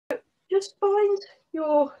just find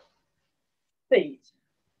your feet.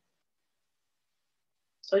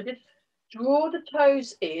 So just draw the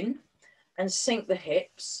toes in and sink the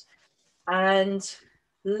hips and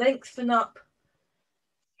lengthen up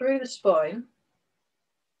through the spine.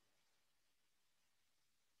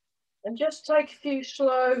 And just take a few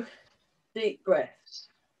slow, deep breaths.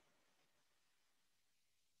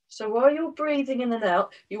 So while you're breathing in and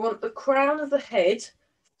out, you want the crown of the head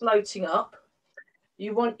floating up.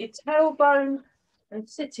 You want your tailbone and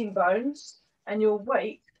sitting bones and your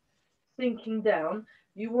weight sinking down.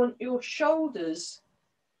 You want your shoulders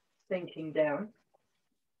sinking down.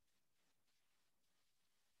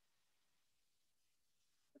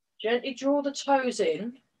 Gently draw the toes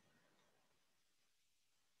in.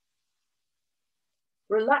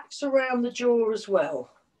 Relax around the jaw as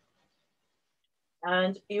well.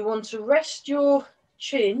 And you want to rest your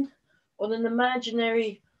chin on an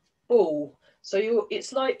imaginary ball. So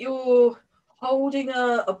it's like you're holding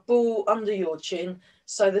a ball under your chin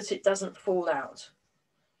so that it doesn't fall out.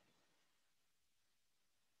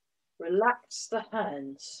 Relax the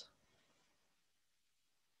hands.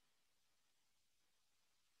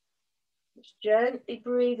 Just gently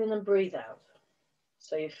breathe in and breathe out.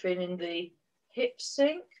 So you're feeling the hips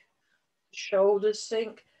sink, the shoulders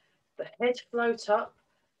sink, the head float up,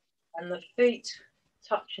 and the feet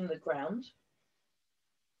touching the ground.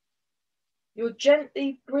 You're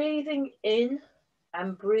gently breathing in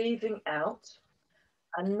and breathing out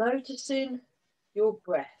and noticing your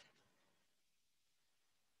breath.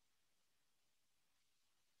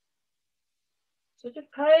 So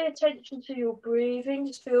just pay attention to your breathing.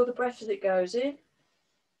 Just feel the breath as it goes in.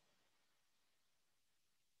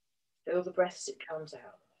 Feel the breath as it comes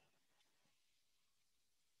out.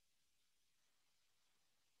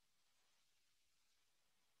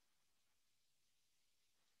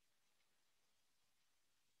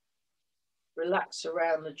 Relax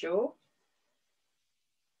around the jaw.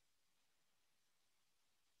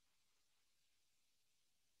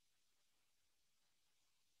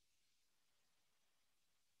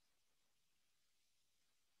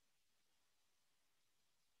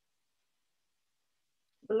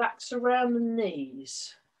 Relax around the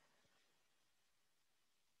knees.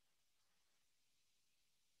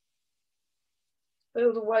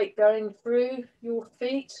 Feel the weight going through your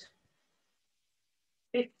feet.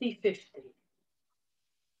 50-50.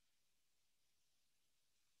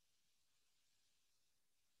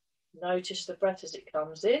 Notice the breath as it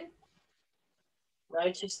comes in.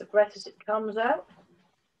 Notice the breath as it comes out.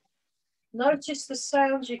 Notice the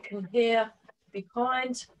sounds you can hear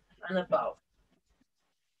behind and above.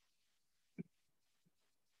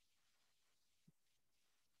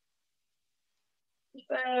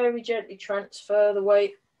 Very gently transfer the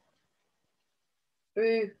weight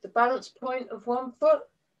through the balance point of one foot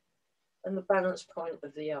and the balance point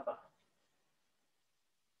of the other.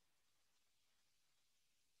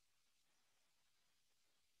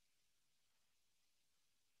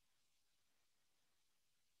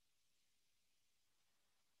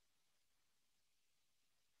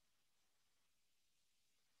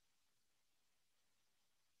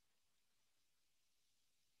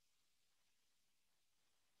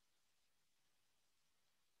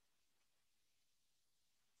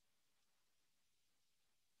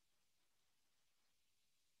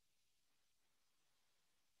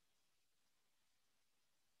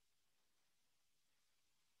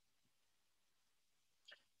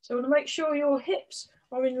 So I want to make sure your hips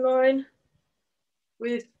are in line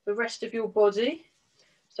with the rest of your body.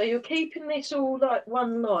 So you're keeping this all like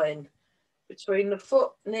one line between the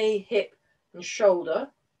foot, knee, hip and shoulder.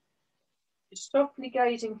 You're softly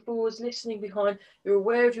gazing forwards, listening behind. You're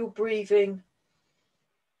aware of your breathing.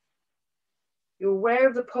 You're aware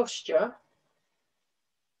of the posture.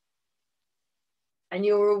 And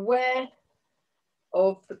you're aware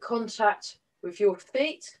of the contact with your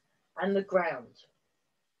feet and the ground.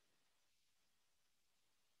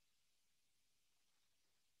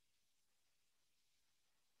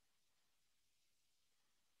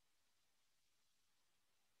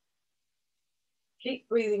 Keep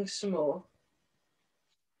breathing some more.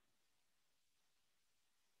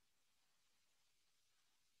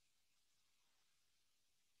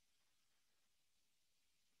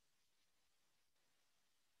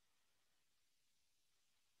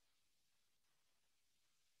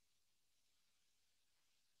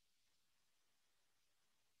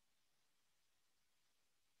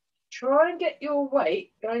 Try and get your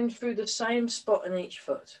weight going through the same spot in each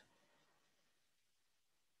foot.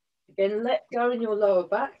 Again, let go in your lower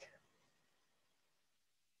back.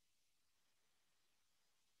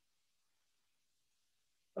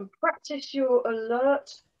 And practice your alert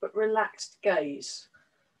but relaxed gaze.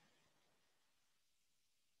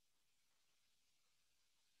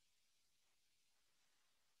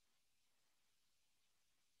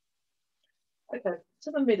 Okay,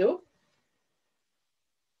 to the middle.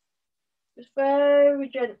 Just very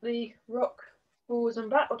gently rock forwards and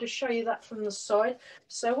back. I'll just show you that from the side.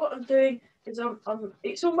 So what I'm doing is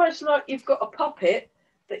it's almost like you've got a puppet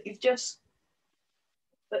that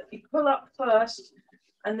that you pull up first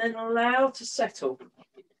and then allow to settle.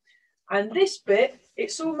 And this bit,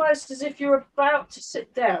 it's almost as if you're about to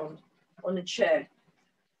sit down on a chair.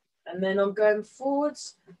 And then I'm going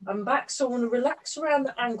forwards and back. So I want to relax around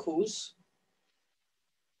the ankles.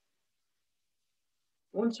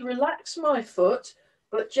 I want to relax my foot,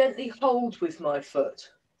 but gently hold with my foot.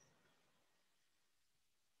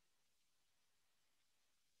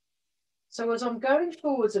 So as I'm going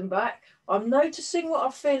forwards and back, I'm noticing what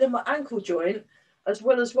I feel in my ankle joint, as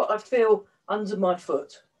well as what I feel under my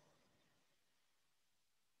foot.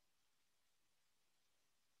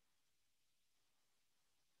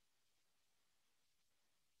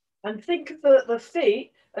 And think of the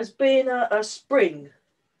feet as being a spring.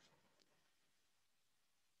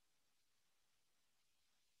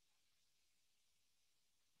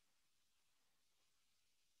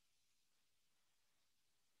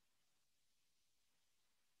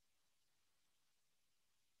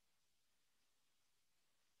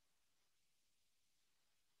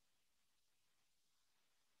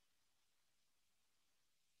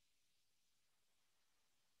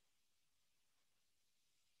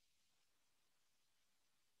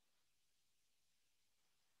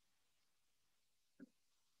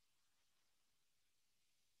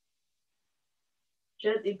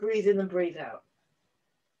 Gently breathe in and breathe out.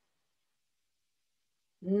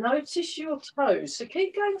 Notice your toes. So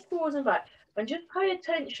keep going forward and back and just pay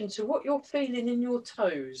attention to what you're feeling in your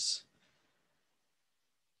toes.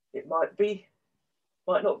 It might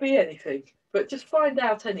not be anything, but just find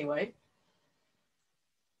out anyway.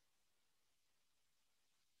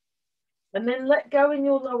 And then let go in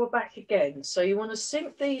your lower back again. So you want to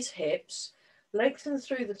sink these hips, lengthen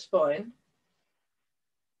through the spine.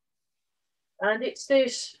 And it's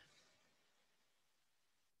this,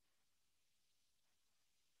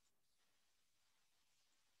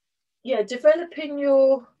 yeah, developing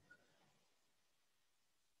your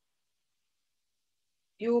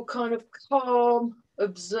kind of calm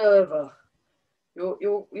observer.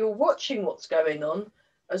 You're watching what's going on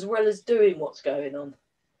as well as doing what's going on.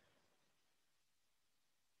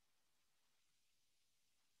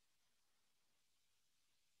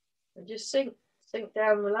 And just sink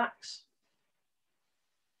down, relax.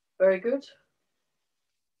 Very good.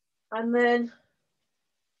 And then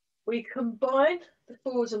we combine the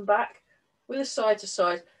forwards and back with a side to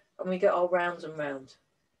side, and we get our round and round.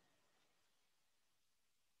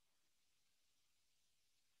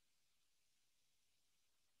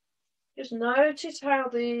 Just notice how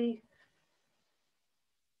the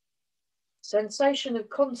sensation of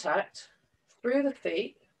contact through the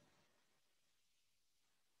feet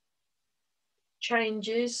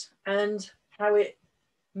changes and how it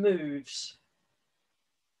moves.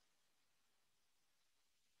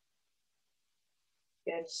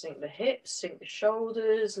 Again, sink the hips, sink the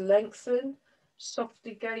shoulders, lengthen,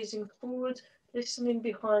 softly gazing forward, listening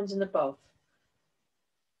behind and above.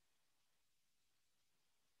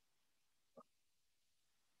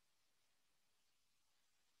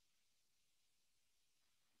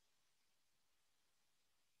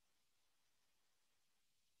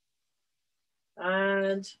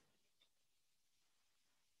 And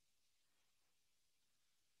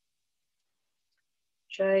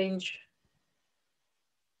change.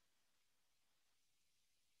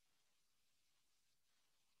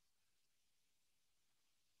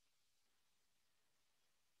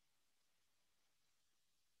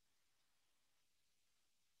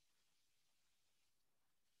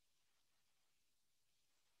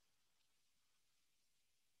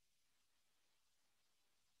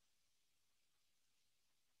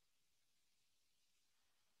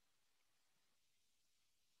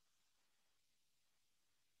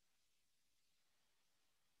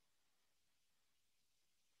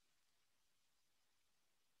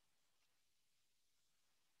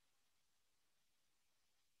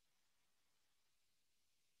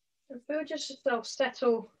 And feel just yourself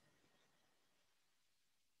settle,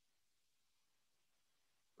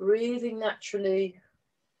 breathing naturally,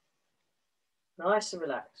 nice and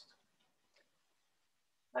relaxed.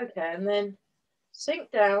 Okay, and then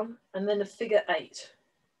sink down and then a figure 8.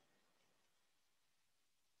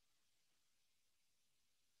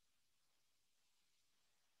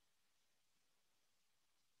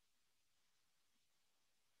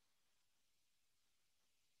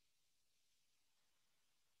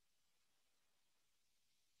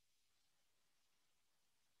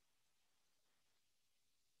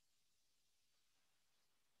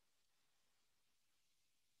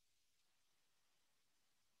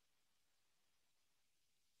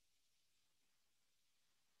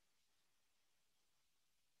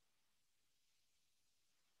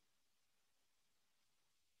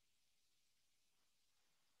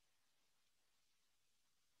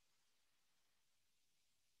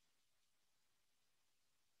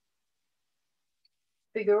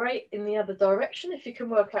 figure 8 in the other direction if you can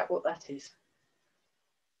work out what that is.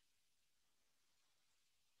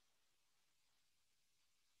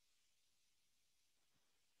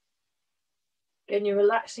 Again, you're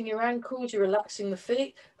relaxing your ankles, you're relaxing the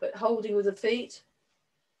feet, but holding with the feet.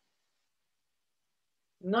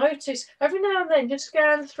 Notice, every now and then, just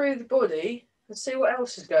scan through the body and see what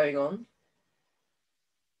else is going on.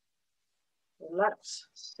 Relax,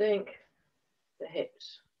 sink the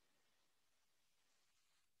hips.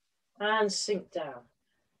 And sink down.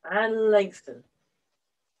 And lengthen.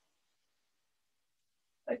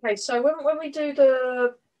 Okay, so when we do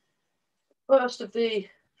the first of the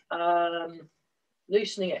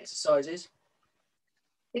loosening exercises,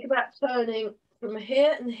 think about turning from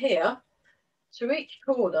here and here to each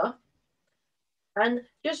corner and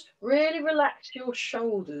just really relax your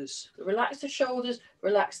shoulders. Relax the shoulders,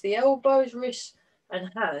 relax the elbows, wrists and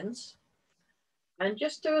hands, and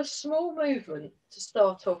just do a small movement to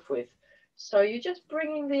start off with. So you're just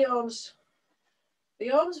bringing the arms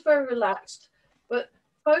very relaxed, but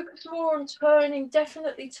focus more on turning,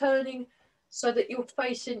 definitely turning so that you're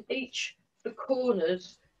facing each of the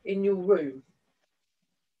corners in your room.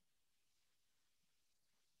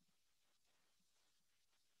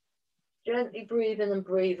 Gently breathe in and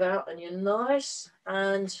breathe out, and you're nice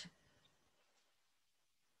and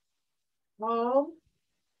calm,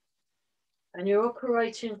 and you're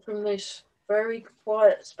operating from this very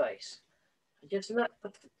quiet space. Just let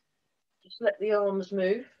the arms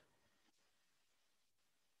move.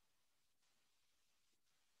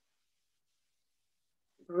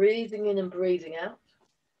 Breathing in and breathing out.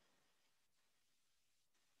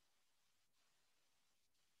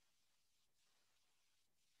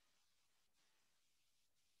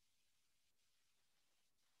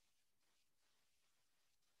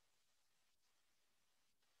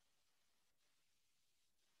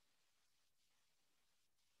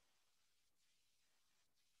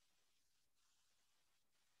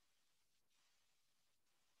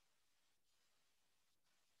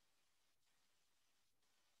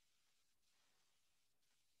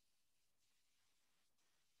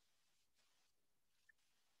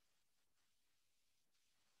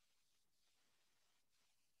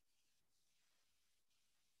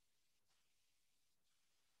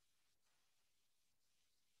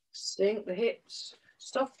 Sink the hips,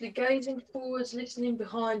 softly gazing forwards, listening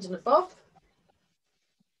behind and above.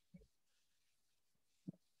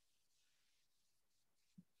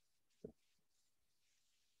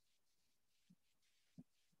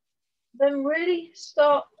 Then really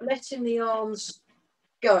start letting the arms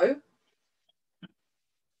go.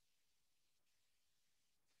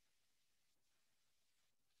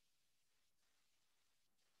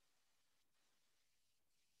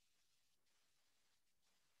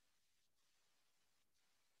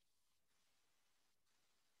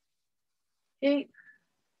 Keep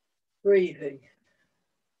breathing.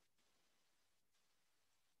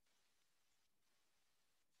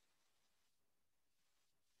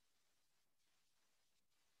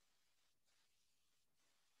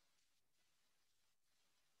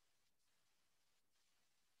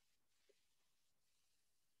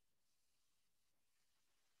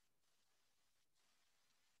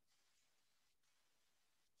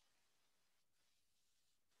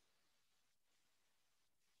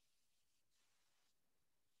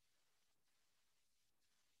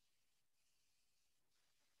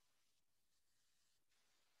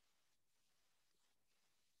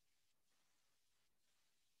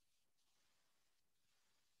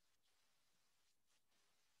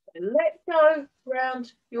 And let go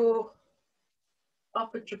around your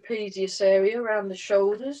upper trapezius area, around the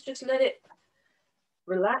shoulders. Just let it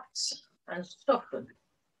relax and soften.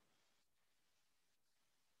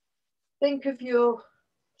 Think of your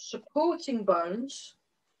supporting bones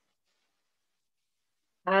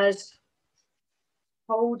as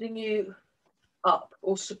holding you up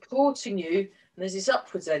or supporting you. And there's this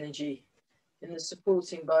upwards energy in the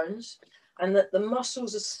supporting bones, and that the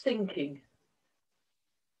muscles are sinking.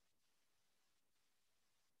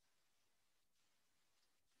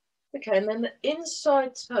 Okay, and then the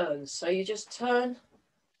inside turns. So you just turn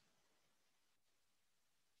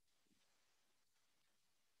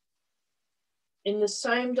in the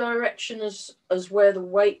same direction as where the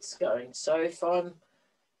weight's going. So if I'm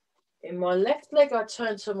in my left leg, I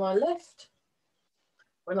turn to my left.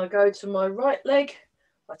 When I go to my right leg,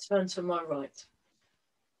 I turn to my right.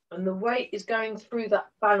 And the weight is going through that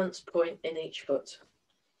balance point in each foot.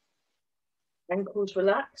 Ankles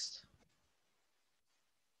relaxed.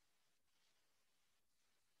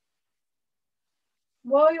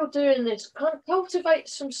 While you're doing this, kind of cultivate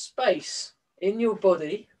some space in your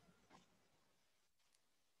body.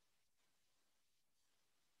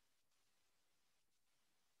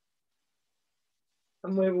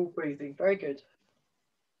 And we're all breathing. Very good.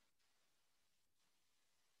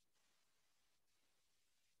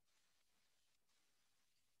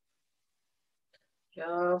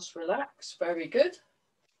 Just relax. Very good.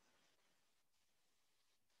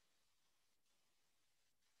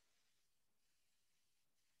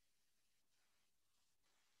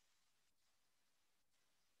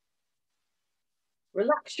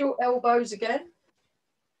 Relax your elbows again.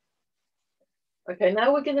 Okay,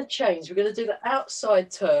 now we're going to change. We're going to do the outside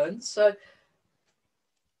turn. So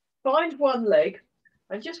find one leg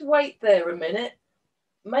and just wait there a minute.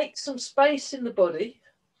 Make some space in the body.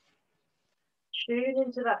 Tune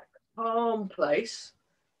into that calm place.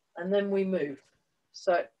 And then we move.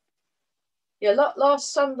 So, yeah,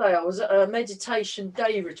 last Sunday I was at a meditation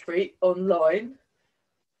day retreat online.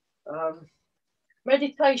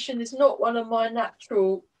 Meditation is not one of my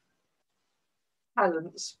natural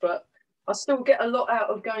talents, but I still get a lot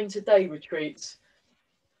out of going to day retreats.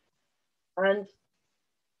 And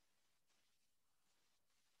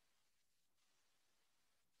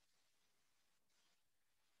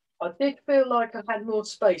I did feel like I had more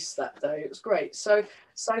space that day. It was great. So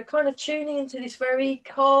kind of tuning into this very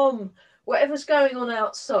calm, whatever's going on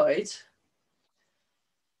outside,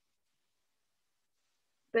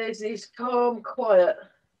 there's this calm, quiet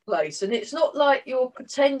place. And it's not like you're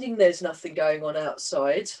pretending there's nothing going on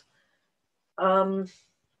outside. But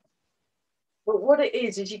what it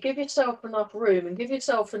is you give yourself enough room and give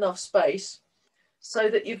yourself enough space so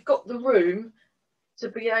that you've got the room to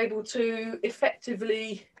be able to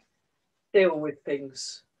effectively deal with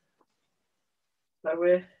things. So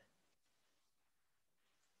it's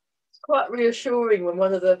quite reassuring when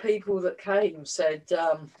one of the people that came said,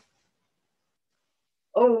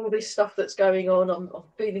 oh, this stuff that's going on, I'm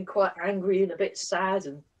feeling quite angry and a bit sad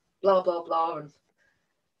and blah, blah, blah.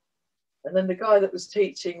 And then the guy that was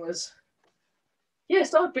teaching was,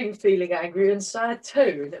 yes, I've been feeling angry and sad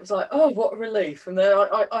too. And it was like, oh, what a relief. And then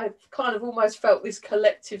I kind of almost felt this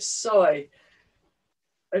collective sigh.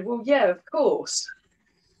 And, well, yeah, of course.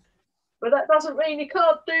 But that doesn't mean you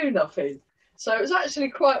can't do nothing. So it was actually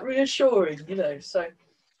quite reassuring, you know. So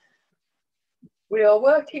we are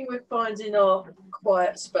working with finding our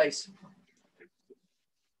quiet space.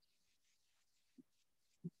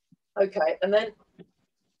 Okay, and then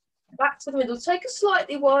back to the middle. Take a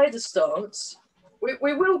slightly wider stance.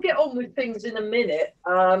 We will get on with things in a minute.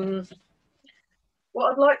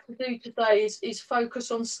 What I'd like to do today is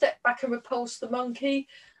focus on step back and repulse the monkey.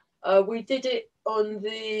 We did it on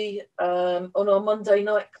our Monday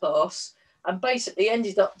night class, and basically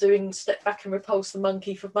ended up doing step back and repulse the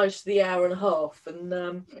monkey for most of the hour and a half. And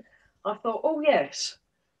I thought, oh yes,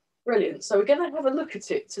 brilliant. So we're going to have a look at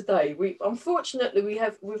it today. Unfortunately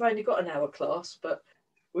we've only got an hour class, but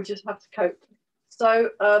we'll just have to cope. So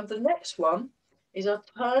the next one is I'll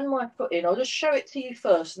turn my foot in. I'll just show it to you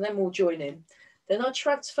first, and then we'll join in. Then I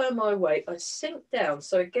transfer my weight. I sink down.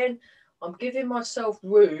 So again, I'm giving myself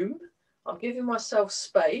room. I'm giving myself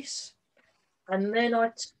space, and then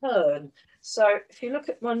I turn. So if you look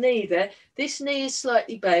at my knee there, this knee is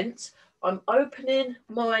slightly bent. I'm opening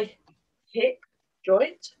my hip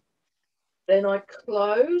joint. Then I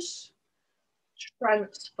close,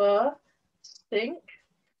 transfer, sink.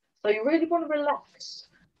 So you really want to relax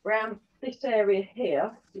around this area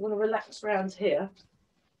here. You want to relax around here.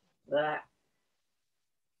 That.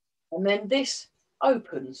 And then this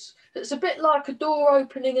opens. It's a bit like a door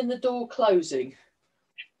opening and the door closing.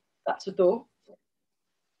 That's a door.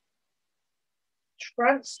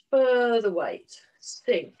 Transfer the weight,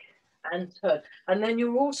 sink and turn. And then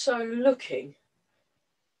you're also looking.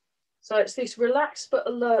 So it's this relaxed but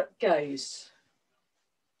alert gaze.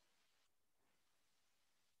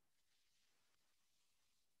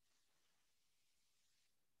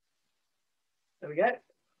 There we go. I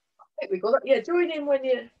think we got it. Yeah, join in when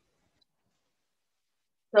you...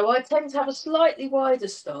 So I tend to have a slightly wider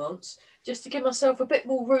stance just to give myself a bit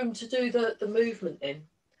more room to do the movement in.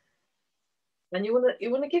 And you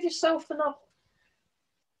want to give yourself enough.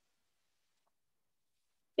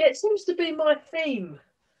 Yeah, it seems to be my theme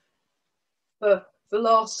for the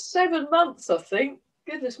last 7 months, I think.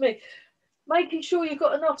 Goodness me. Making sure you've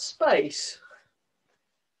got enough space.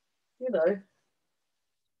 You know.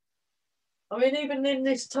 I mean, even in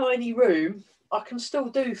this tiny room, I can still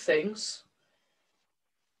do things.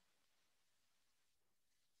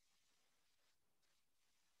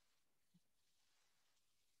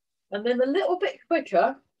 And then a little bit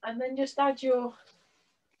quicker, and then just add your...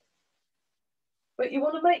 But you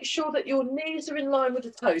want to make sure that your knees are in line with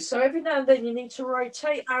the toes. So every now and then you need to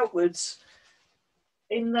rotate outwards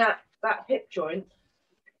in that hip joint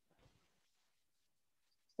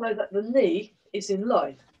so that the knee is in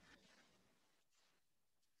line.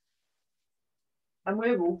 And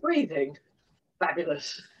we're all breathing.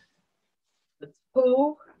 Fabulous. Let's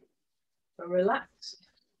pull and relax.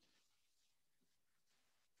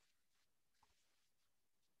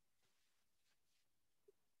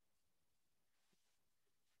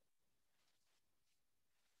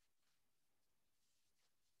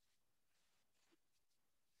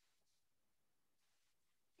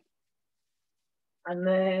 And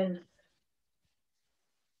then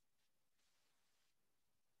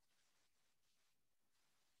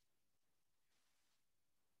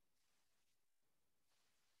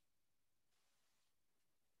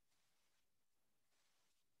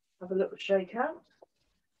have a little shake out.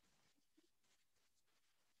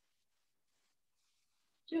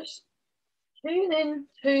 Just tune in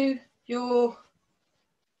to your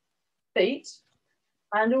feet,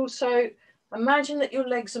 and also imagine that your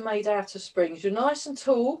legs are made out of springs. You're nice and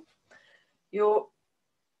tall. You're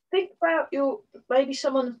think about your maybe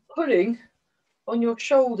someone pulling on your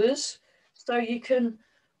shoulders so you can,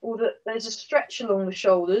 or that there's a stretch along the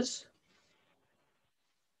shoulders.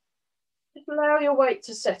 Just allow your weight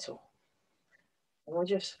to settle. And we'll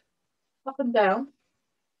just up and down.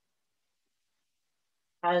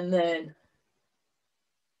 And then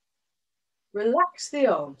relax the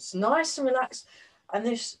arms, nice and relaxed. And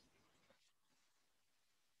this,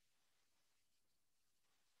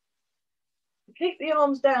 keep the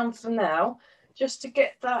arms down for now, just to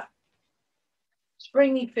get that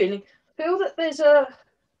springy feeling. Feel that there's a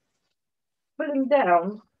pulling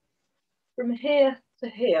down from here to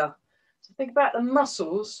here. So think about the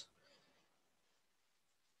muscles.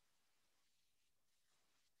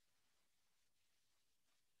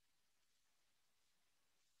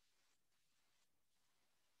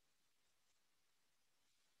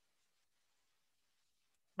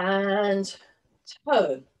 And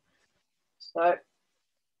turn. So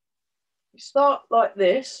you start like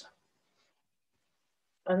this,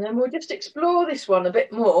 and then we'll just explore this one a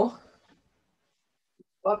bit more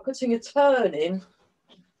by putting a turn in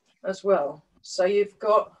as well. So you've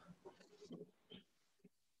got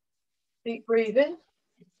deep breathing,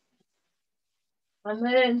 and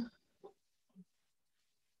then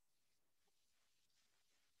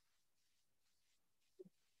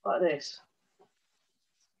like this.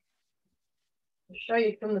 I'll show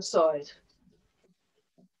you from the side.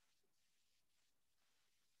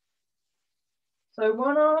 So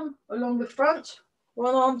one arm along the front,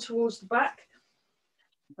 one arm towards the back,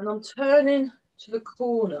 and I'm turning to the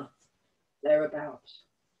corner, thereabouts.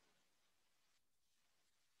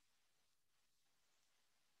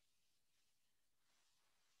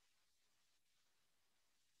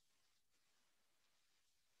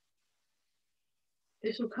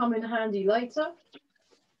 This will come in handy later.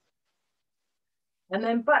 And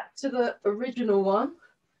then back to the original one.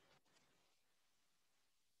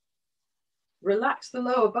 Relax the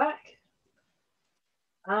lower back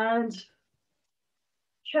and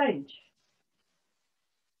change.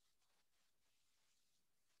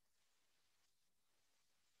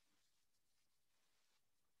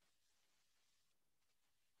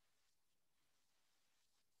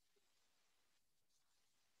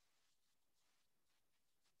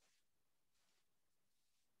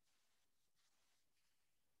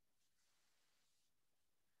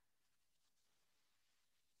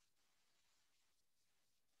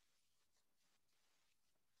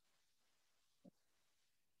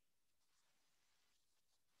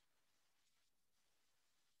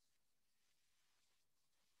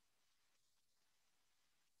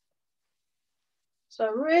 So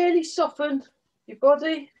really soften your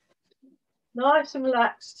body, nice and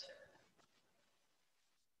relaxed.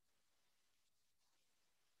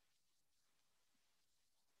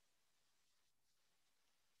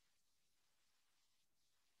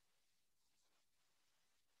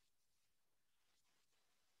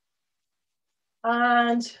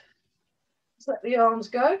 And just let the arms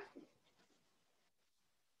go.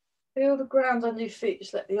 Feel the ground under your feet,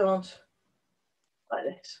 just let the arms like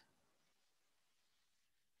this.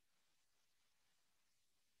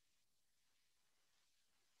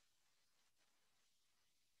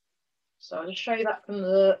 So I'll just show you that from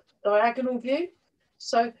the diagonal view.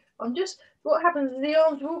 So I'm just, what happens is the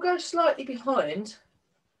arms will go slightly behind,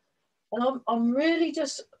 and I'm really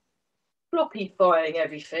just floppifying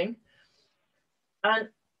everything and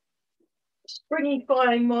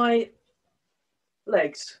springifying my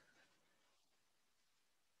legs.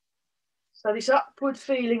 So this upward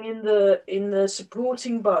feeling in the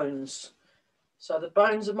supporting bones. So the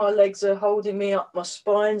bones of my legs are holding me up, my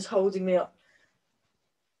spine's holding me up.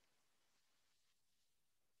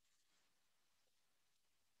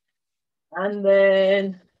 And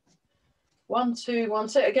then 1, 2, 1,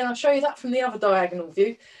 2. Again, I'll show you that from the other diagonal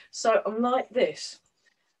view. So I'm like this.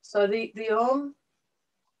 So the arm,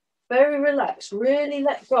 very relaxed, really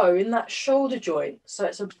let go in that shoulder joint. So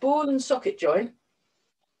it's a ball and socket joint.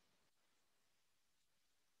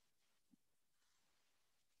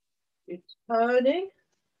 You're turning.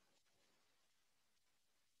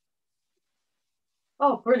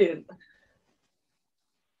 Oh, brilliant.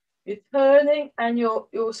 You're turning and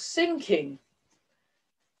you're sinking.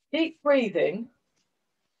 Keep breathing.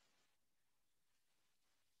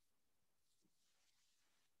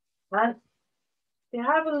 And you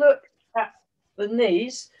have a look at the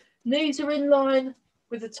knees. Knees are in line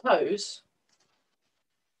with the toes.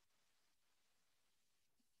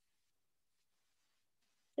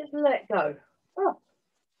 Just let go. Oh.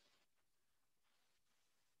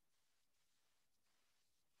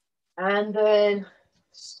 And then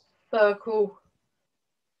circle.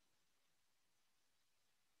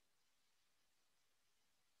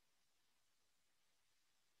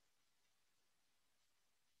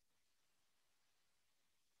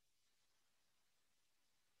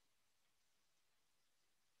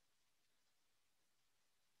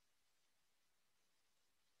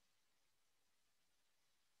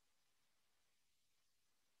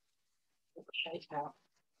 Shake out.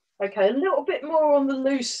 Okay, a little bit more on the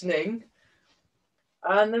loosening,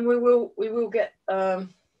 and then we will get look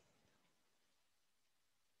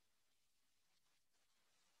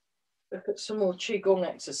at some more qigong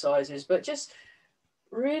exercises. But just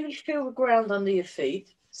really feel the ground under your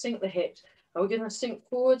feet. Sink the hips. And we're going to sink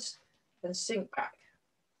forwards and sink back.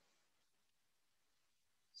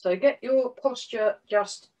 So get your posture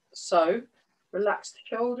just so. Relax the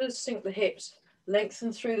shoulders, sink the hips,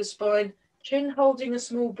 lengthen through the spine. Chin holding a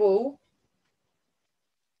small ball.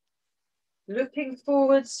 Looking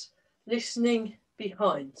forwards, listening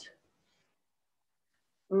behind.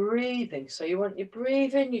 Breathing. So you want your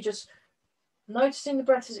breathing, you're just noticing the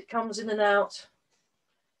breath as it comes in and out.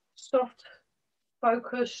 Soft,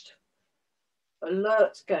 focused,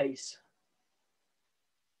 alert gaze.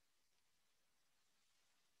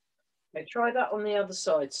 Okay, try that on the other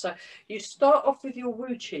side. So you start off with your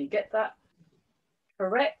Wu Chi, get that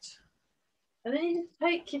correct, and then you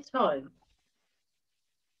take your time.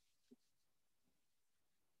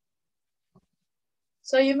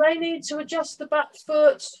 So you may need to adjust the back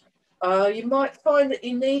foot. You might find that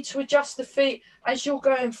you need to adjust the feet as you're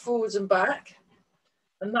going forwards and back,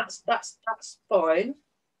 and that's fine.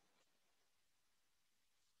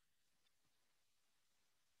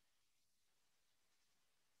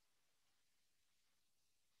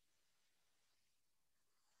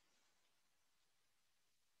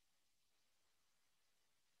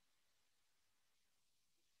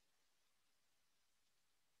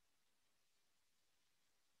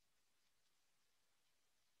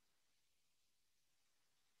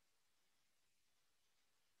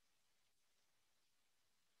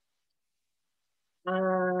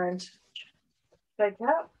 And take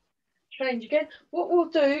out. Change again. What we'll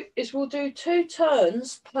do is we'll do 2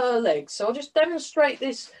 turns per leg. So I'll just demonstrate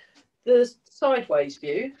this, the sideways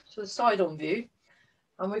view, so the side on view.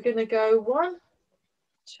 And we're going to go 1,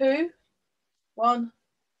 2, 1,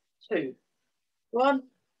 2, 1,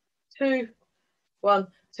 2, 1,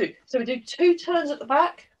 2. So we do 2 turns at the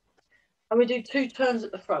back and we do 2 turns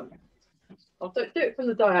at the front. I'll do it from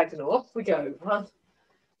the diagonal. Off we go. 1,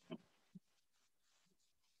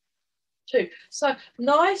 2. So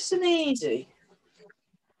nice and easy.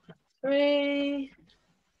 3,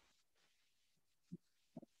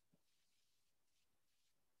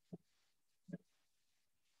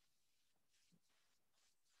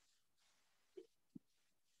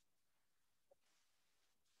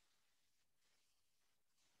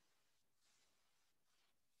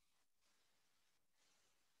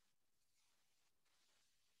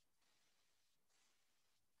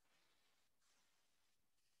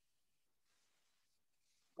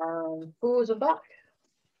 and forwards and back.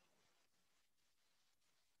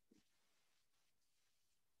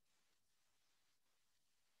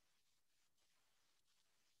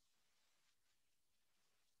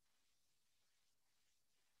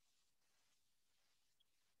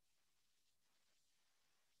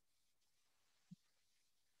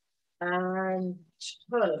 And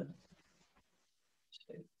turn.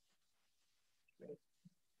 2, 3,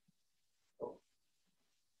 4,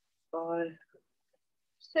 5,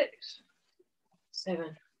 6,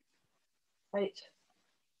 7, 8.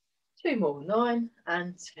 2 more. 9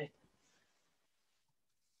 and 10.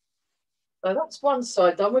 So that's one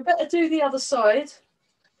side done. We better do the other side.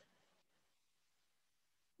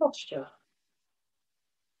 Posture.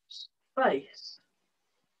 Space.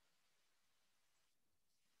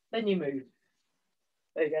 Then you move.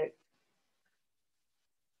 There you go.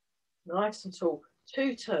 Nice and tall.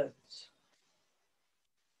 2 turns.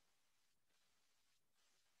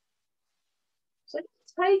 So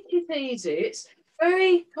take it easy. It's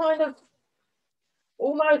very kind of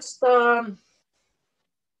almost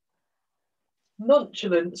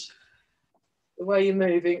nonchalant the way you're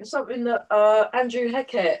moving. It's something that Andrew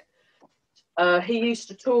Heckett, he used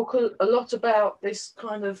to talk a lot about this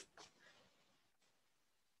kind of,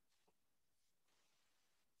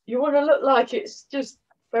 you want to look like it's just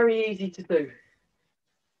very easy to do.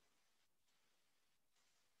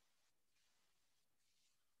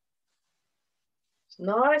 It's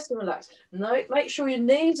nice and relaxed. No, make sure your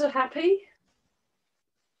knees are happy.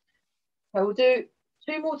 Okay, we'll do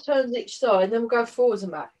 2 more turns each side, and then we'll go forwards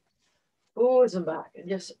and back. Forwards and back. And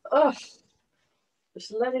just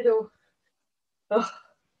let it all. Oh.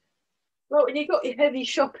 Well, when you've got your heavy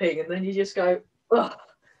shopping and then you just go, oh,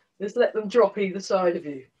 just let them drop either side of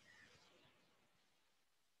you.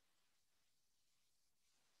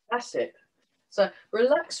 That's it. So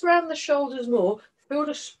relax around the shoulders more. Feel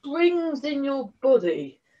the springs in your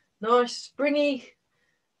body. Nice springy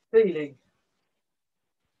feeling.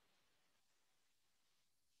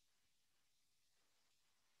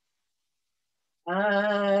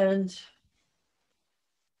 And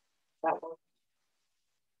that one.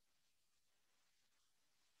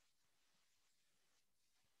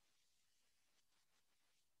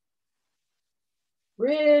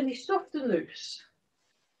 Really soft and loose.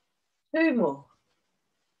 2 more.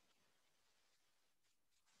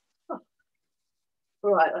 Oh,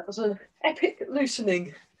 right, that was an epic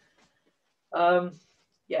loosening.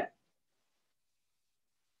 Yeah.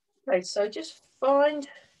 Okay, so just find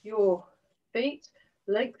your feet,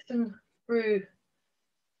 lengthen through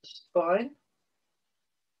the spine.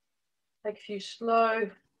 Take a few slow,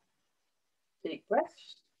 deep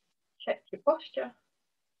breaths. Check your posture.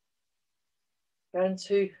 Go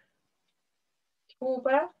into tall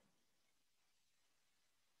bow.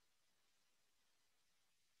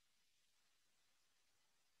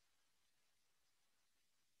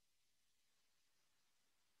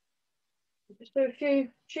 Just do a few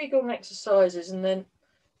qigong exercises and then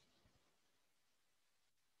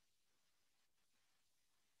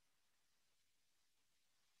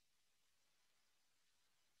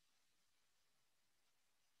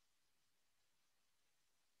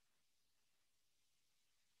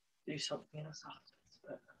do something else afterwards.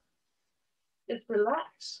 But just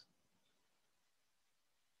relax.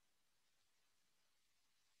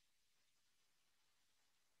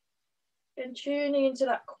 And tuning into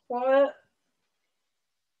that quiet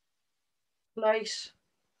place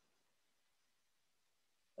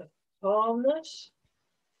of calmness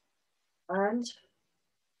and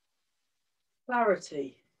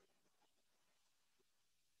clarity.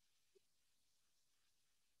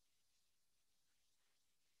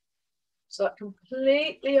 So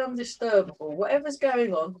completely undisturbable. Whatever's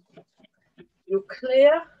going on, you're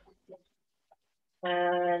clear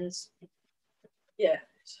and yeah.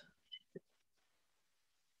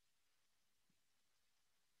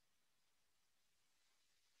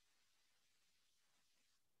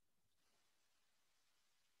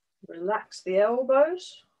 Relax the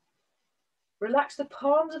elbows. Relax the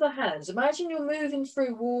palms of the hands. Imagine you're moving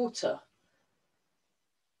through water.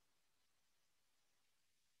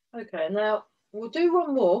 Okay, now we'll do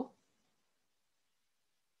one more.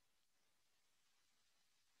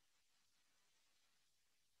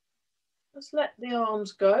 Let's let the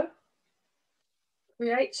arms go.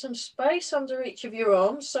 Create some space under each of your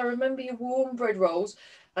arms. So remember your warm bread rolls.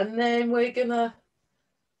 And then we're gonna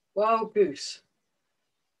wild goose.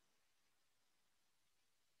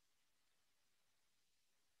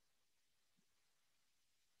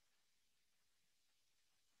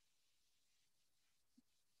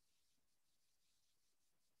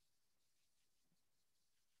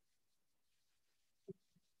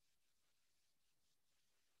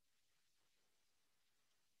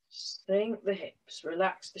 Sink the hips.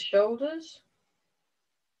 Relax the shoulders.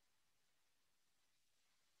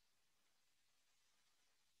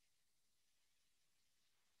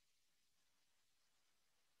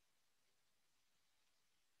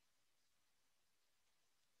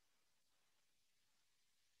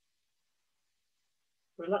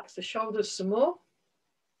 Relax the shoulders some more.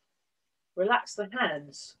 Relax the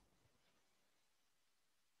hands.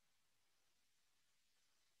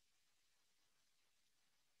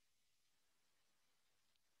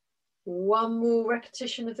 One more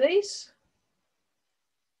repetition of these.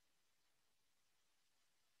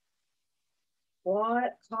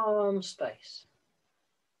 Quiet, calm space.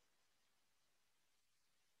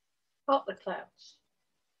 Up the clouds.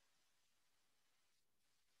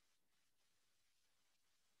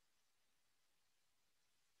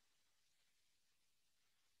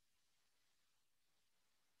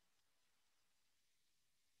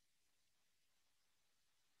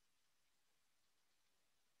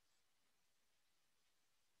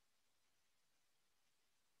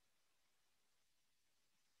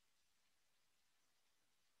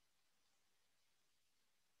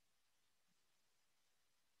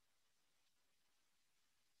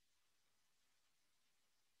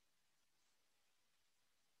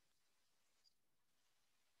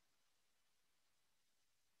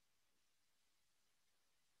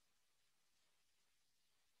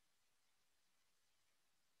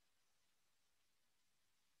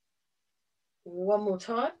 One more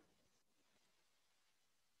time.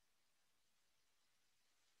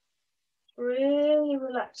 Really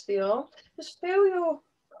relax the arm. Just feel your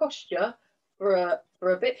posture for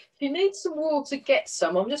a bit. If you need some water, get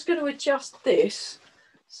some. I'm just going to adjust this.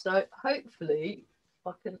 So hopefully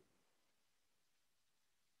I can.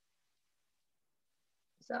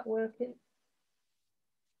 Is that working?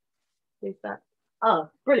 Is that? Ah,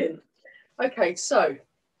 brilliant. Okay, so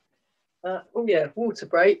oh yeah, water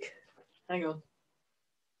break. Hang on.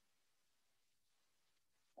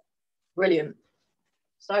 Brilliant.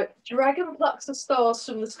 So dragon plucks the stars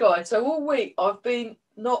from the sky. So all week I've been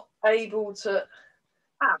not able to.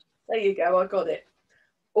 Ah, there you go. I got it.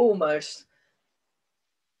 Almost.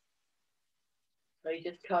 So you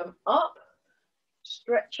just come up,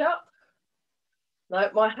 stretch up. No,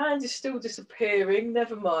 my hand is still disappearing.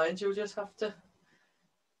 Never mind. You'll just have to.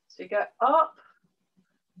 So you go up,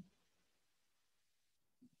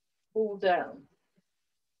 fall down,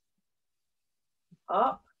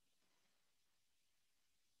 up,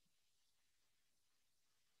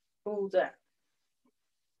 fall down.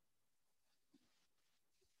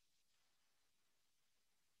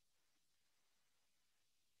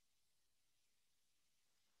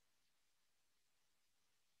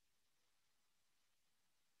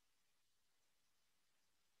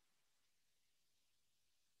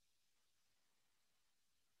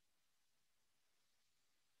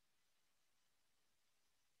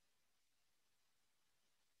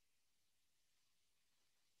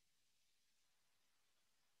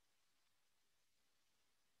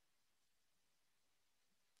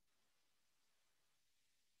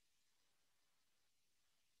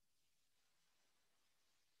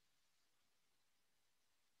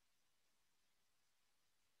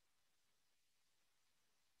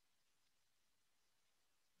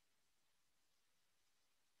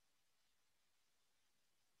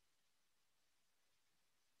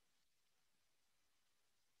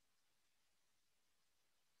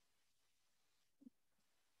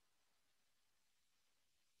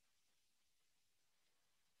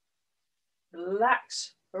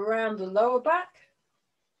 Relax around the lower back.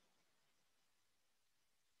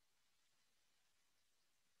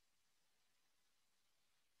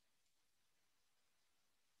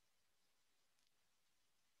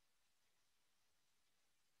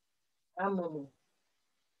 And one more.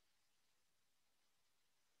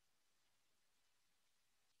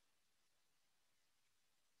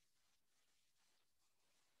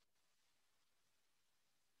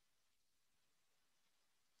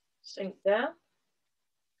 Sink down.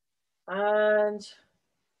 And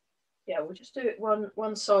yeah, we'll just do it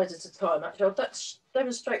one side at a time. Actually, I'll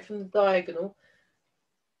demonstrate from the diagonal.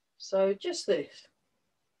 So just this.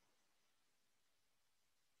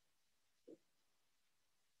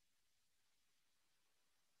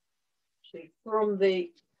 So from the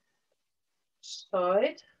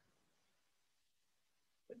side,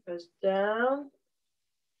 it goes down,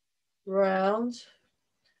 round,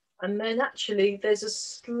 and then actually there's a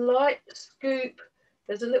slight scoop.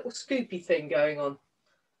 There's a little scoopy thing going on.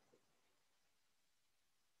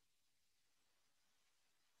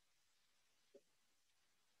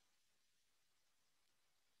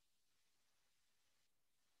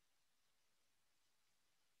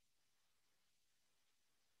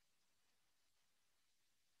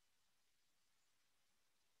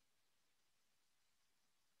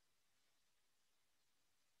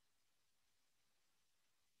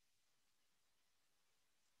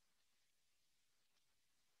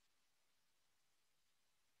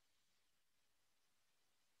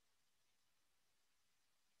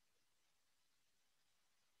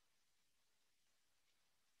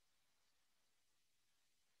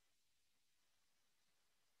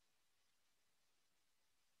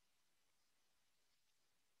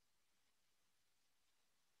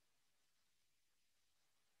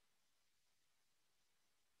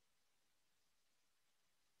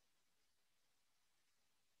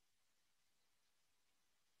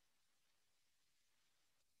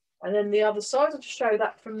 And then the other side, I'll just show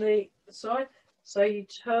that from the side. So you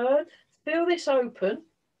turn, feel this open.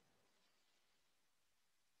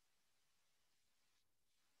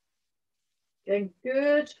 Getting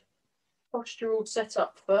good posture all set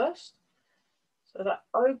up first. So that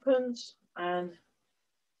opens and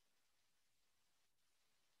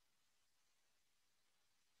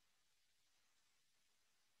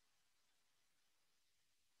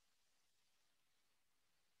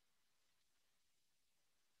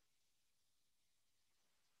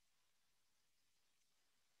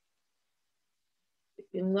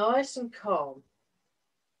you're nice and calm.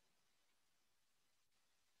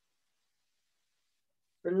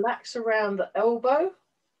 Relax around the elbow.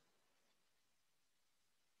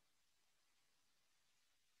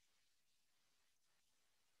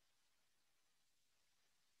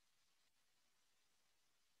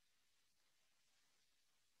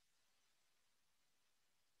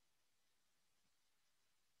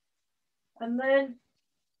 And then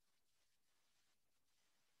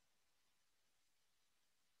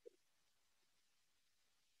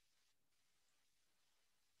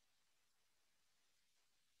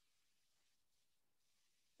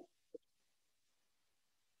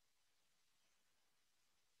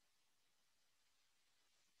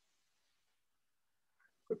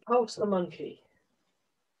repulse the monkey.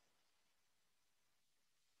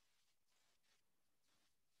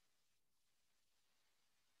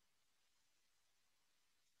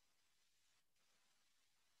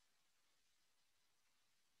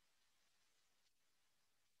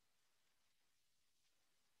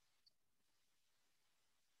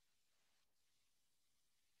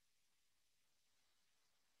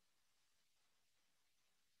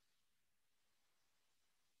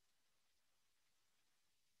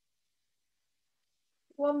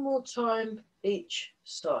 One more time each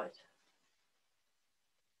side.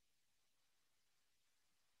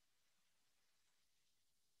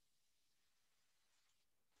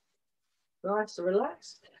 Nice and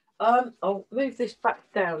relaxed. I'll move this back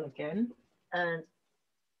down again and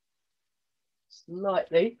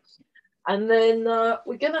slightly. And then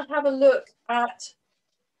we're going to have a look at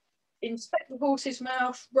inspect the horse's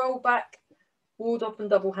mouth, roll back, ward off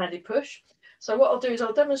and double-handed push. So what I'll do is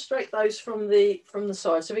I'll demonstrate those from the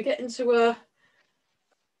side. So we get into a,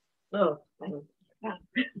 oh, hang on.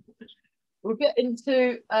 We'll get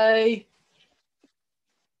into a,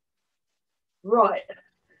 right,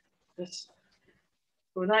 this,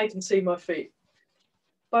 well now you can see my feet.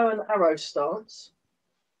 Bow and arrow stance.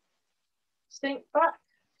 Sink back,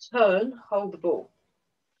 turn, hold the ball.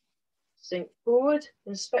 Sink forward,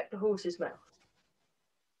 inspect the horse's mouth.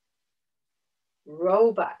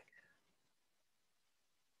 Roll back.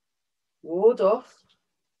 Ward off.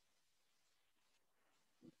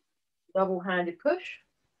 Double-handed push.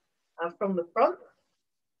 And from the front.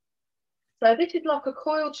 So this is like a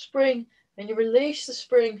coiled spring, and you release the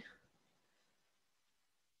spring.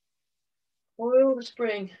 Coil the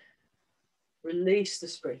spring. Release the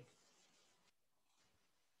spring.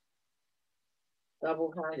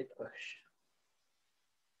 Double-handed push.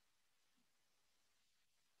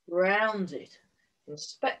 Rounded.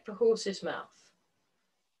 Inspect the horse's mouth.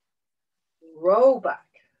 Roll back.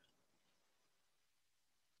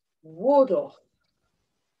 Ward off.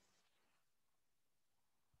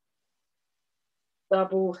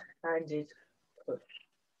 Double-handed push.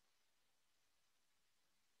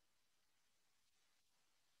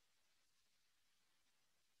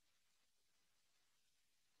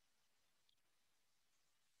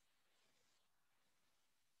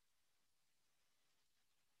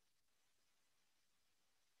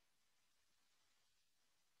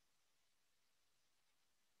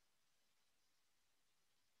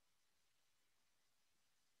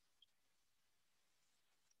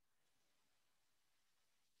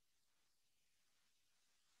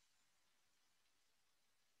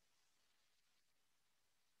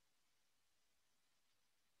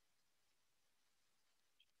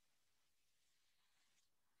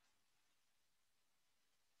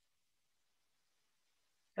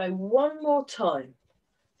 Okay, one more time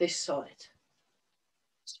this side.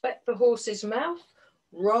 Inspect the horse's mouth,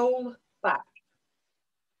 roll back,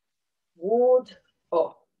 ward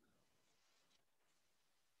off,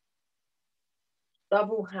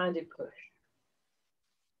 double-handed push.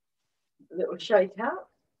 A little shake out.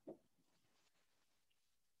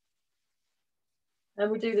 And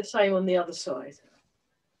we do the same on the other side.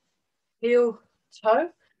 Heel, toe,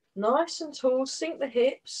 nice and tall, sink the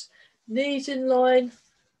hips, knees in line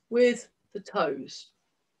with the toes.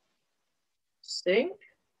 Sink,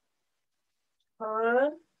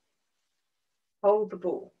 turn, hold the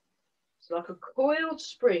ball. It's like a coiled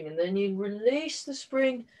spring, and then you release the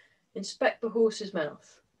spring, inspect the horse's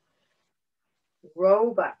mouth.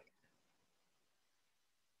 Roll back.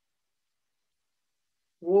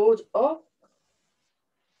 Ward off.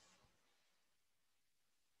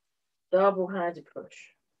 Double-handed push.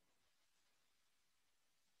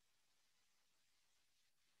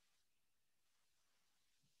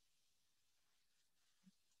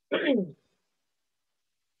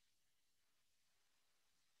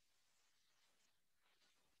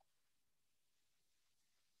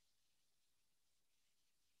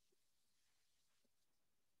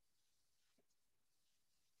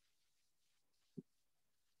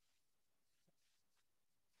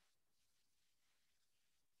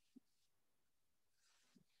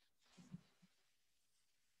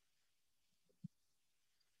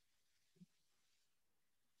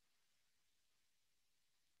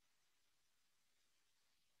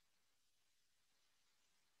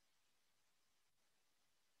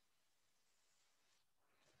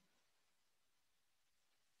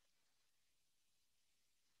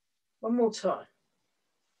 One more time.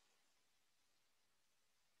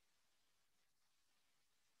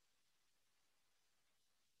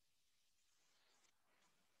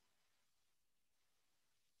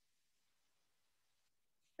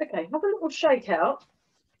 Okay, have a little shake out.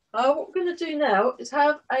 What we're going to do now is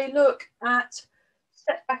have a look at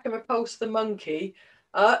Step Back and Repulse the Monkey.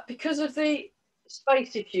 Because of the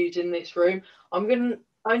space issues in this room, I'm going to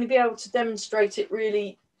only be able to demonstrate it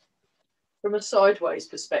really from a sideways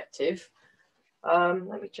perspective.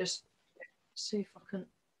 Let me just see if I can.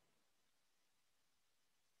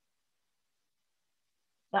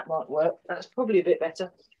 That might work. That's probably a bit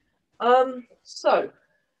better. So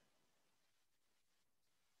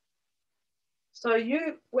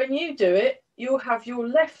when you do it, you'll have your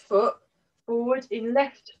left foot forward in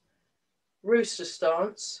left rooster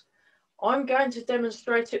stance. I'm going to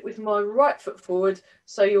demonstrate it with my right foot forward,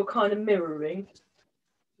 so you're kind of mirroring.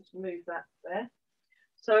 Just move that there.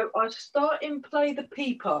 So I start in play the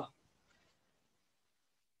peeper.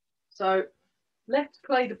 So left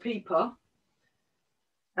play the peeper,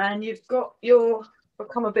 and you've got your, I'll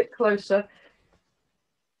come a bit closer.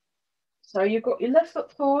 So you've got your left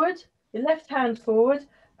foot forward, your left hand forward,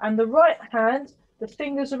 and the right hand, the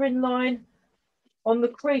fingers are in line on the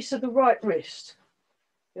crease of the right wrist.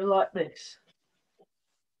 You're like this.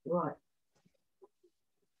 Right.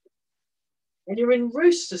 And you're in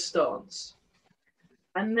rooster stance.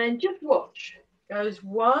 And then just watch. Goes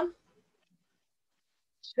 1,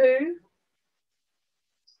 2,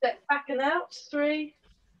 step back and out, 3,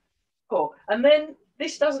 4. And then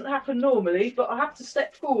this doesn't happen normally, but I have to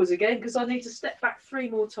step forwards again because I need to step back 3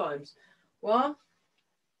 more times. 1,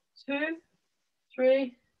 2,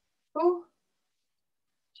 3, 4.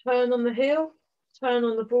 Turn on the heel, turn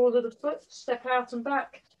on the ball of the foot, step out and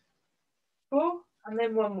back. 4, and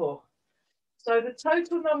then 1 more. So the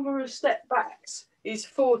total number of step backs is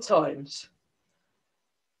 4 times.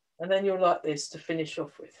 And then you're like this to finish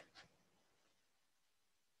off with.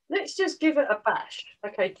 Let's just give it a bash.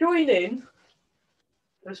 Okay, join in,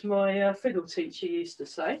 as my fiddle teacher used to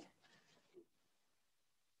say.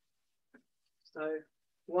 So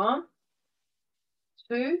 1,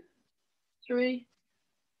 2, 3,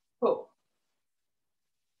 4.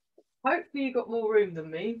 Hopefully you got more room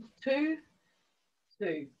than me. 2,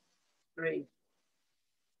 2, 3,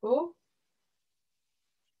 4,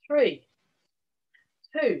 3,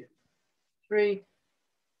 2, 3,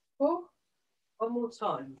 4. One more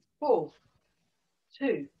time. 4,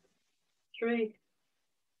 2, 3,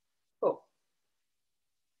 4.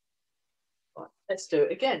 Right, let's do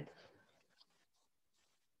it again.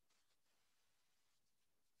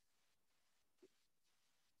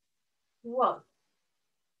 1,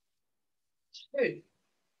 2,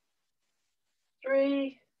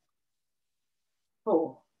 3,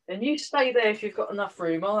 4. And you stay there if you've got enough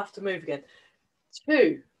room. I'll have to move again.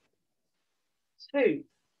 2, 2,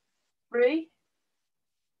 3,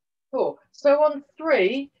 4. So on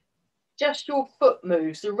 3, just your foot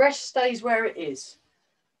moves. The rest stays where it is.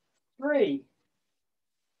 3,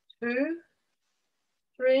 2,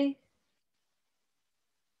 3,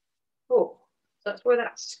 4. That's where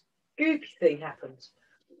that scoopy thing happens.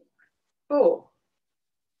 4,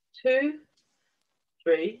 2,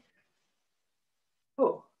 3,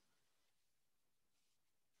 4.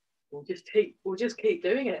 We'll just keep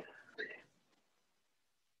doing it.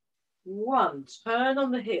 1, turn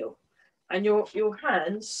on the heel, and your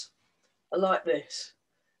hands are like this.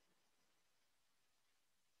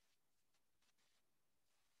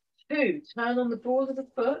 2, turn on the ball of the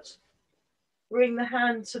foot, bring the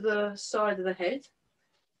hand to the side of the head.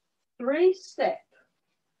 3, step.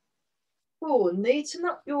 4, neaten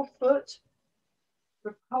up your foot,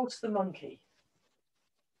 repulse the monkey.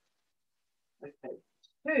 Okay.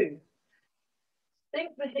 2,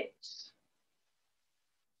 sink the hips.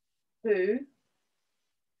 2,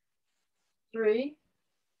 3,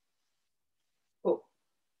 4.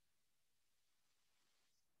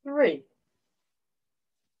 3,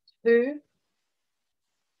 2,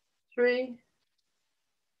 3,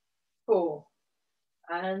 4,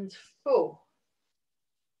 and 4.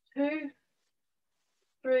 2,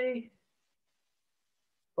 3,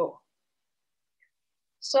 4.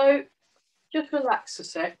 So just relax a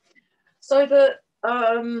sec. So that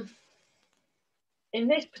in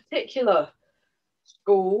this particular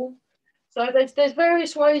school, so there's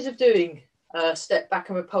various ways of doing step back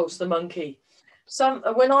and repulse the monkey.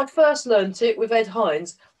 When I first learnt it with Ed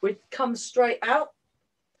Hines, we'd come straight out.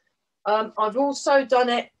 I've also done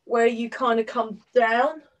it where you kind of come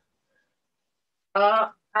down,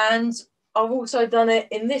 and I've also done it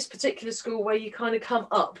in this particular school where you kind of come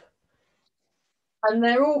up, and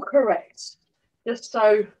they're all correct. Just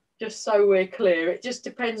so just so we're clear. It just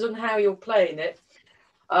depends on how you're playing it.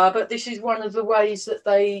 But this is one of the ways that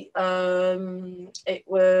they, it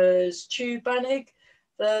was Chu Banig,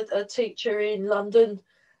 a teacher in London,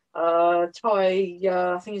 Thai,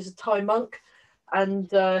 I think he's a Thai monk, and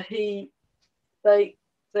they're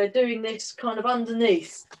doing this kind of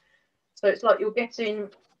underneath. So it's like you're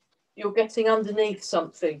getting underneath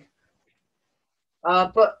something.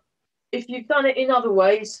 But if you've done it in other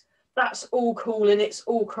ways, that's all cool and it's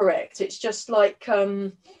all correct. It's just like I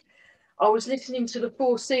was listening to the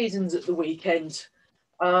Four Seasons at the weekend,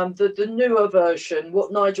 the newer version,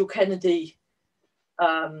 what Nigel Kennedy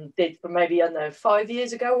did for maybe, I don't know, 5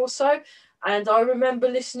 years ago or so. And I remember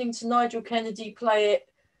listening to Nigel Kennedy play it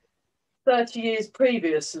 30 years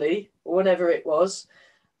previously, or whenever it was.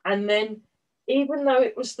 And then, even though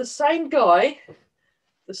it was the same guy,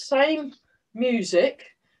 the same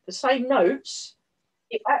music, the same notes,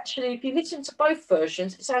 it actually, if you listen to both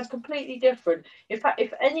versions, it sounds completely different. In fact,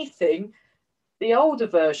 if anything, the older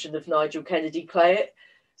version of Nigel Kennedy play it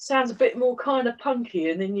sounds a bit more kind of punky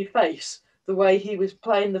and in your face, the way he was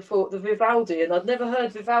playing the Vivaldi. And I'd never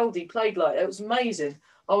heard Vivaldi played like that. It was amazing.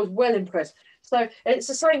 I was well impressed. So it's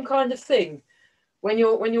the same kind of thing when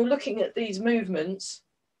you're looking at these movements.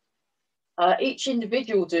 Each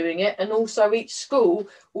individual doing it, and also each school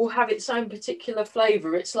will have its own particular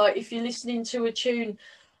flavour. It's like if you're listening to a tune,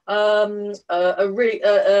 a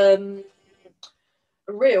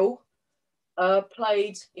reel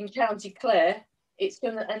played in County Clare, it's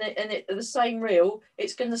gonna the same reel.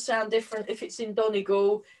 It's gonna sound different if it's in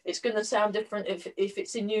Donegal. It's gonna sound different if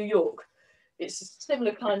it's in New York. It's a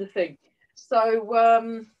similar kind of thing. So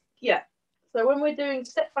yeah. So when we're doing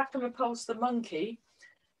Step Back and Repulse the Monkey,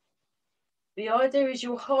 the idea is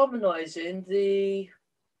you're harmonizing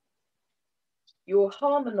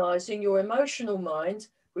your emotional mind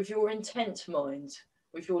with your intent mind,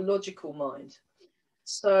 with your logical mind.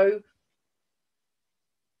 So,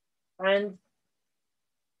 and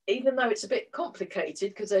even though it's a bit complicated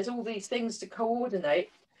because there's all these things to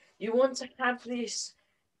coordinate, you want to have this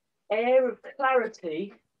air of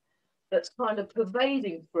clarity that's kind of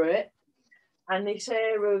pervading through it, and this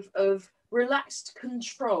air of relaxed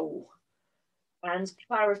control and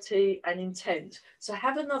clarity and intent. So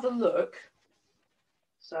have another look.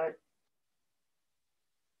 So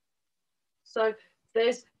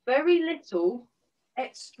there's very little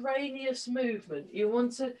extraneous movement. You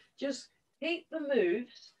want to just keep the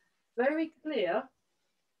moves very clear,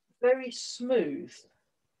 very smooth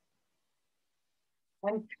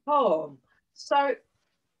and calm. So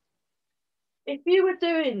if you were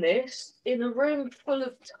doing this in a room full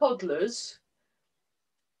of toddlers,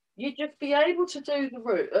 you'd just be able to do the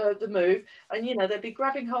move, and they'd be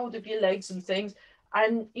grabbing hold of your legs and things,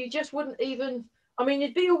 and you just wouldn't even. I mean,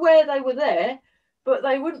 you'd be aware they were there, but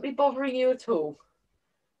they wouldn't be bothering you at all.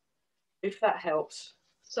 If that helps.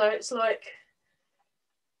 So it's like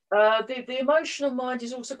the emotional mind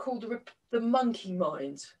is also called the monkey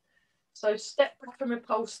mind. So Step Back and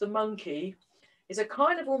Repulse the Monkey is a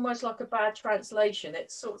kind of almost like a bad translation.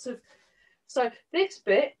 It's sort of, so this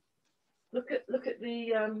bit. Look at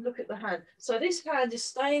the hand. So this hand is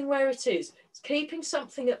staying where it is. It's keeping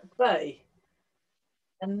something at bay,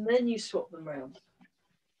 and then you swap them around.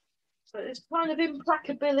 So it's kind of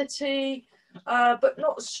implacability, but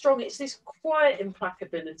not as strong. It's this quiet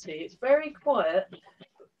implacability. It's very quiet,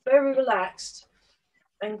 very relaxed,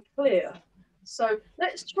 and clear. So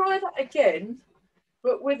let's try that again,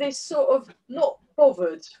 but with this sort of not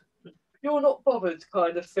bothered. You're not bothered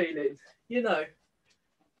kind of feeling,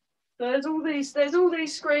 There's all these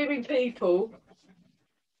screaming people.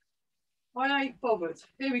 I ain't bothered.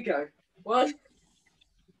 Here we go. 1,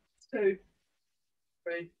 2,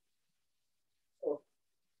 3, 4.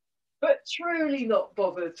 But truly not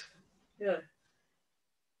bothered. Yeah.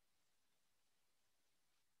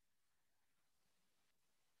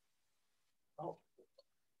 Oh.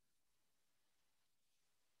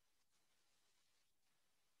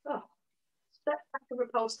 Oh. Step back and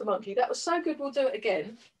repulse the monkey. That was so good. We'll do it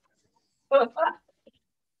again.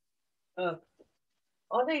 uh, I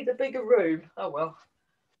need a bigger room. Oh well.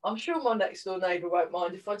 I'm sure my next door neighbour won't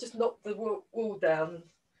mind if I just knock the wall down.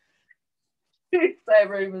 It's their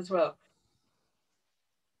room as well.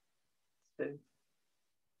 2,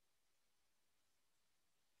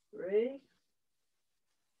 3,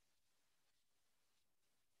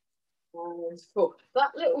 4.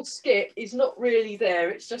 That little skip is not really there.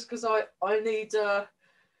 It's just because I need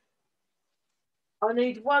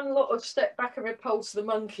one lot of Step Back and Repulse the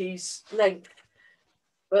monkey's length,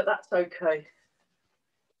 but that's okay.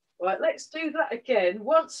 Right, let's do that again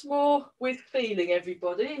once more with feeling.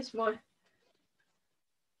 Everybody, it's my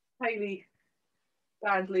Hayley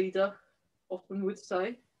band leader often would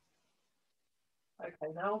say.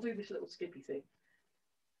 Okay, now I'll do this little skippy thing.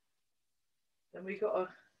 Then we got a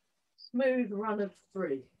smooth run of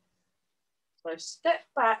 3. So step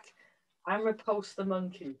back and repulse the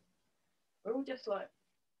monkey. We're all just like,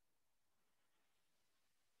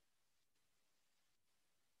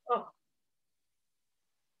 oh,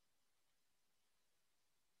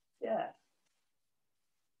 yeah.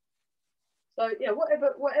 So yeah,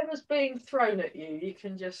 whatever's being thrown at you, you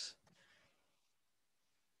can just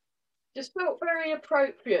felt very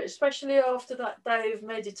appropriate, especially after that day of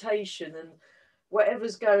meditation and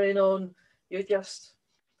whatever's going on. You're just,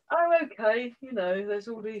 oh, okay, you know, there's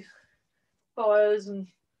all these fires and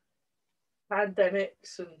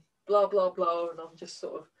pandemics and blah blah blah, and I'm just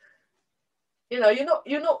sort of, you know,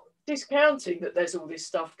 you're not discounting that there's all this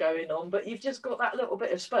stuff going on, but you've just got that little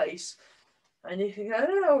bit of space, and you can go,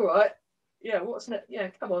 oh, all right, yeah, what's next? Yeah,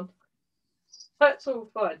 come on, that's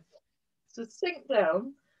all fine. So sink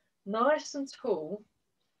down, nice and tall,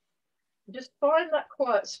 and just find that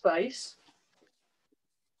quiet space.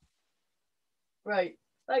 Right,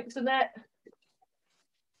 thanks, Annette,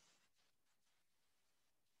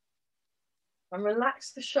 and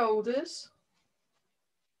relax the shoulders,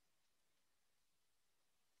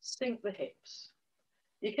 sink the hips.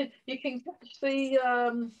 You can catch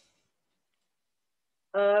the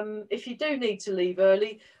if you do need to leave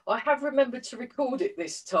early, I have remembered to record it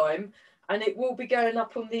this time, and it will be going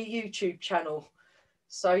up on the YouTube channel,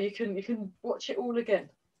 so you can watch it all again,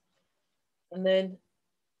 and then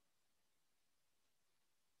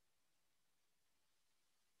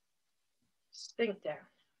sink down,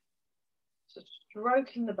 so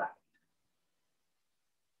stroking the back.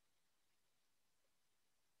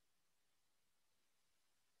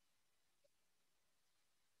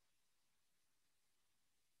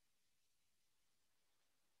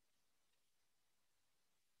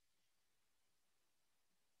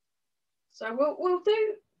 So we'll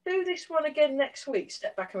do this one again next week.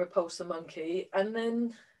 Step back and repulse the monkey, and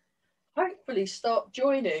then hopefully start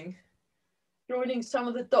joining some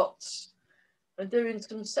of the dots and doing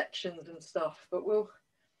some sections and stuff. But we'll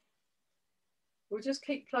just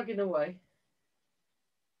keep plugging away.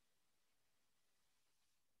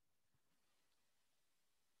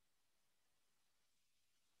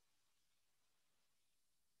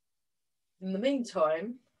 In the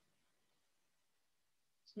meantime,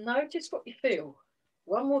 notice what you feel.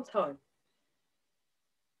 One more time.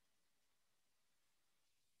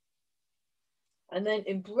 And then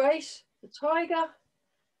embrace the tiger.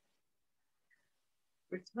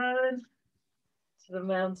 Return to the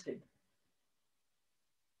mountain.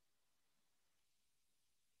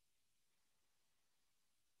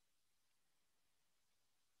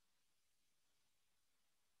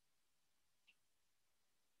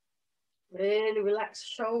 Really relax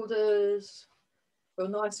the shoulders. Feel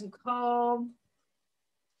nice and calm.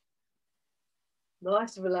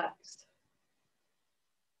 Nice and relaxed.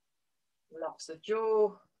 Relax the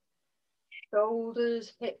jaw,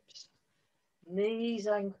 shoulders, hips, knees,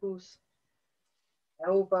 ankles,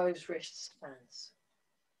 elbows, wrists, hands.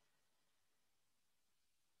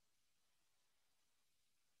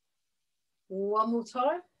 One more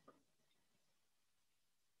time.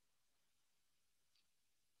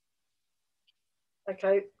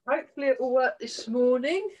 Okay, hopefully it will work this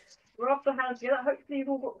morning. Rub the hands together. Hopefully you've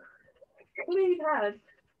all got clean hands.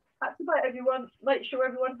 Had to make sure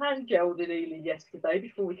everyone hand gelled in Ely yesterday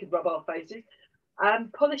before we could rub our faces.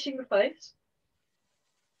 And polishing the face.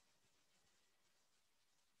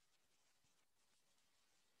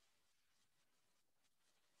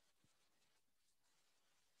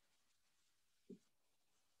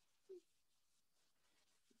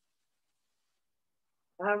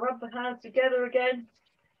 And rub the hands together again.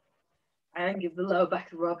 And give the lower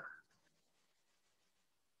back a rub.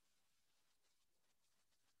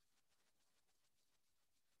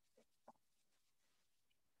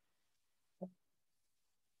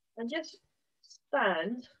 And just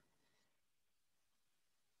stand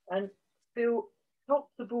and feel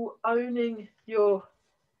comfortable owning your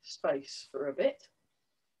space for a bit.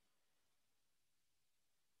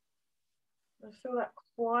 And feel that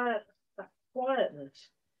quietness.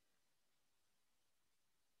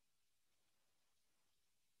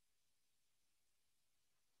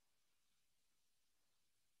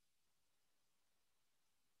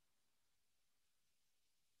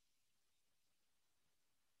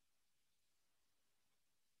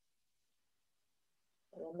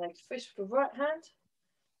 And then next fist for right hand.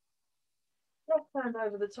 Left hand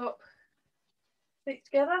over the top. Feet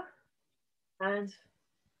together. And